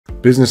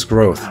business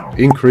growth: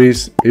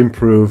 increase,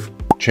 improve,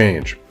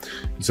 change.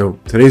 So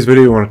today's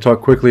video, I want to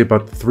talk quickly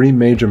about the three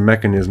major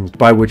mechanisms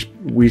by which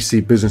we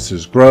see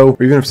businesses grow,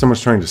 or even if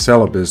someone's trying to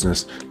sell a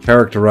business,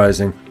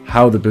 characterizing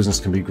how the business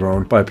can be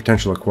grown by a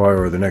potential acquirer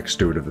or the next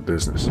steward of the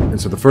business. And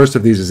so the first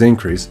of these is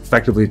increase.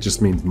 Effectively, it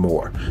just means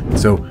more.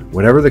 So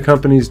whatever the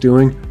company is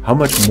doing, how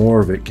much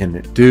more of it can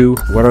it do?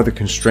 What are the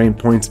constraint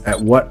points? At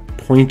what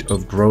point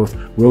of growth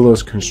will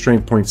those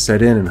constraint points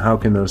set in, and how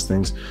can those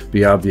things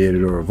be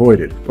obviated or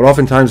avoided? But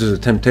oftentimes there's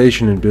a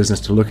temptation in business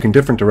to look in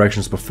different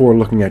directions before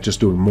looking at just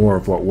doing more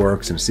of what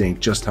works and seeing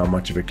just how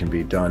much of it can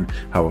be done,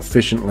 how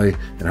efficiently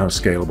and how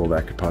scalable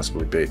that could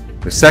possibly be.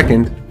 The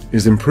second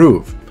is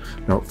improve.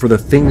 Now, for the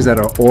things that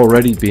are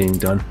already being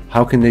done,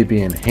 how can they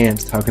be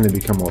enhanced? How can they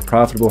become more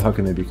profitable? How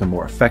can they become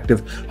more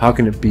effective? How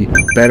can it be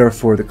better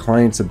for the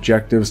client's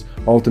objectives,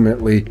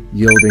 ultimately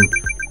yielding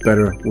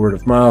better word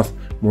of mouth,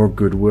 more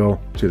goodwill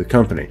to the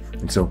company?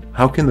 And so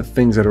how can the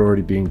things that are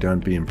already being done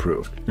be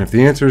improved? And if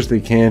the answer is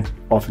they can't,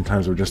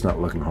 oftentimes we're just not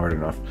looking hard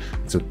enough.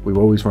 And so we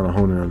always want to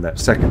hone in on that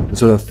second. And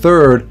so the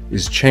third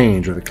is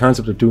change, or the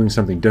concept of doing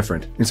something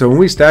different. And so when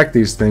we stack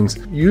these things,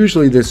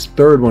 usually this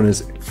third one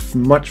is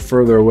much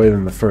further away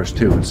than the first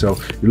two. And so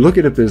you look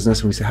at a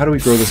business and we say, how do we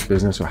grow this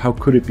business? Or how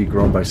could it be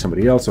grown by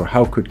somebody else? Or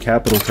how could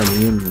capital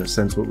coming in the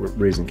sense what we're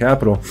raising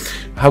capital,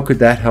 how could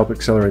that help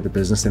accelerate the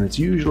business? And it's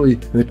usually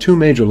the two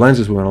major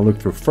lenses we want to look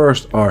through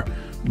first are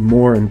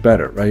more and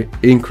better, right?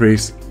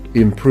 Increase,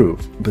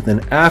 improve. But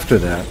then after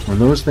that, when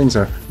those things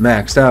are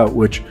maxed out,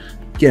 which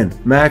again,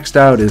 maxed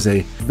out is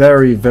a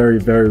very, very,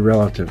 very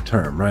relative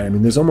term, right? I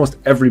mean, there's almost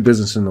every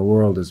business in the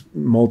world is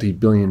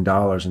multi-billion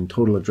dollars in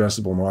total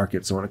addressable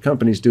market. So when a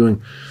company's doing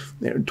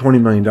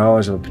 $20 million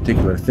of a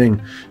particular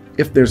thing,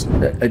 if there's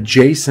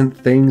adjacent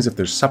things, if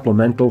there's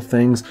supplemental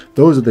things,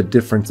 those are the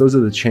difference. Those are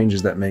the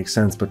changes that make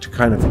sense. But to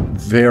kind of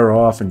veer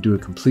off and do a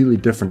completely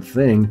different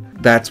thing,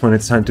 that's when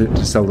it's time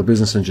to sell the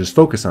business and just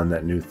focus on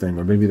that new thing.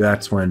 Or maybe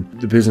that's when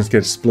the business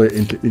gets split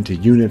into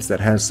units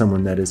that has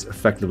someone that is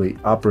effectively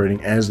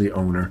operating as the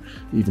owner,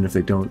 even if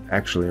they don't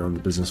actually own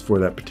the business for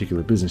that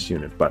particular business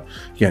unit. But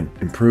again,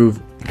 improve,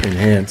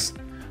 enhance,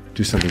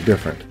 do something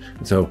different.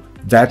 And so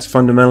that's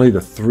fundamentally the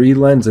three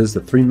lenses,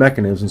 the three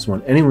mechanisms.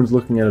 When anyone's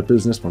looking at a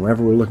business,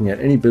 whenever we're looking at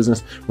any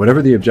business,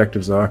 whatever the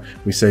objectives are,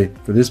 we say,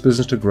 for this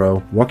business to grow,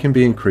 what can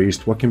be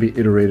increased, what can be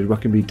iterated, what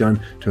can be done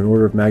to an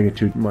order of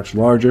magnitude much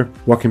larger,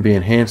 what can be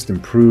enhanced,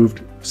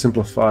 improved,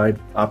 simplified,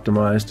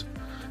 optimized,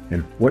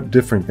 and what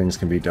different things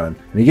can be done.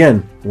 And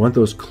again, we want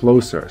those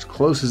closer, as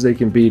close as they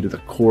can be to the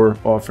core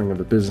offering of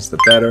the business, the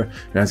better.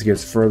 And as it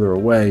gets further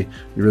away,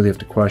 you really have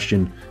to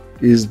question,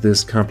 is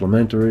this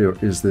complementary, or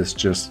is this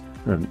just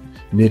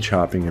niche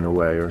hopping in a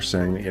way, or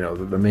saying,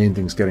 the main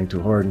thing's getting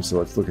too hard, and so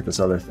let's look at this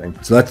other thing.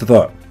 So that's the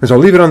thought. And so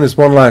I'll leave it on this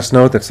one last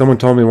note that someone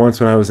told me once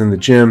when I was in the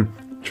gym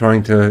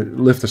trying to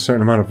lift a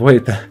certain amount of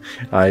weight that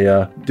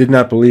I did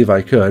not believe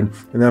I could.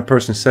 And that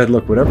person said,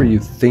 look, whatever you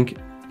think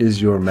is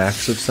your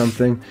max of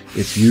something,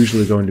 it's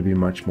usually going to be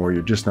much more.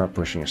 You're just not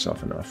pushing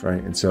yourself enough,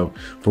 right? And so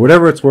for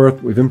whatever it's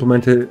worth, we've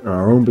implemented it in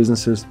our own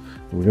businesses,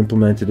 and we've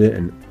implemented it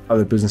in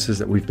other businesses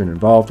that we've been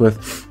involved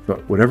with.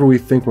 But whatever we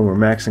think when we're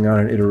maxing out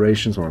on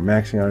iterations, when we're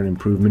maxing out on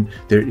improvement,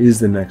 there is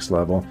the next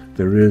level.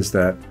 There is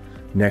that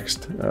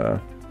next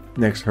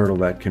hurdle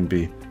that can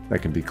be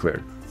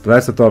cleared. So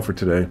that's the thought for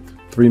today.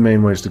 Three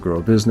main ways to grow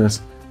a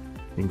business: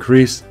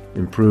 increase,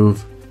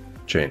 improve,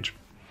 change.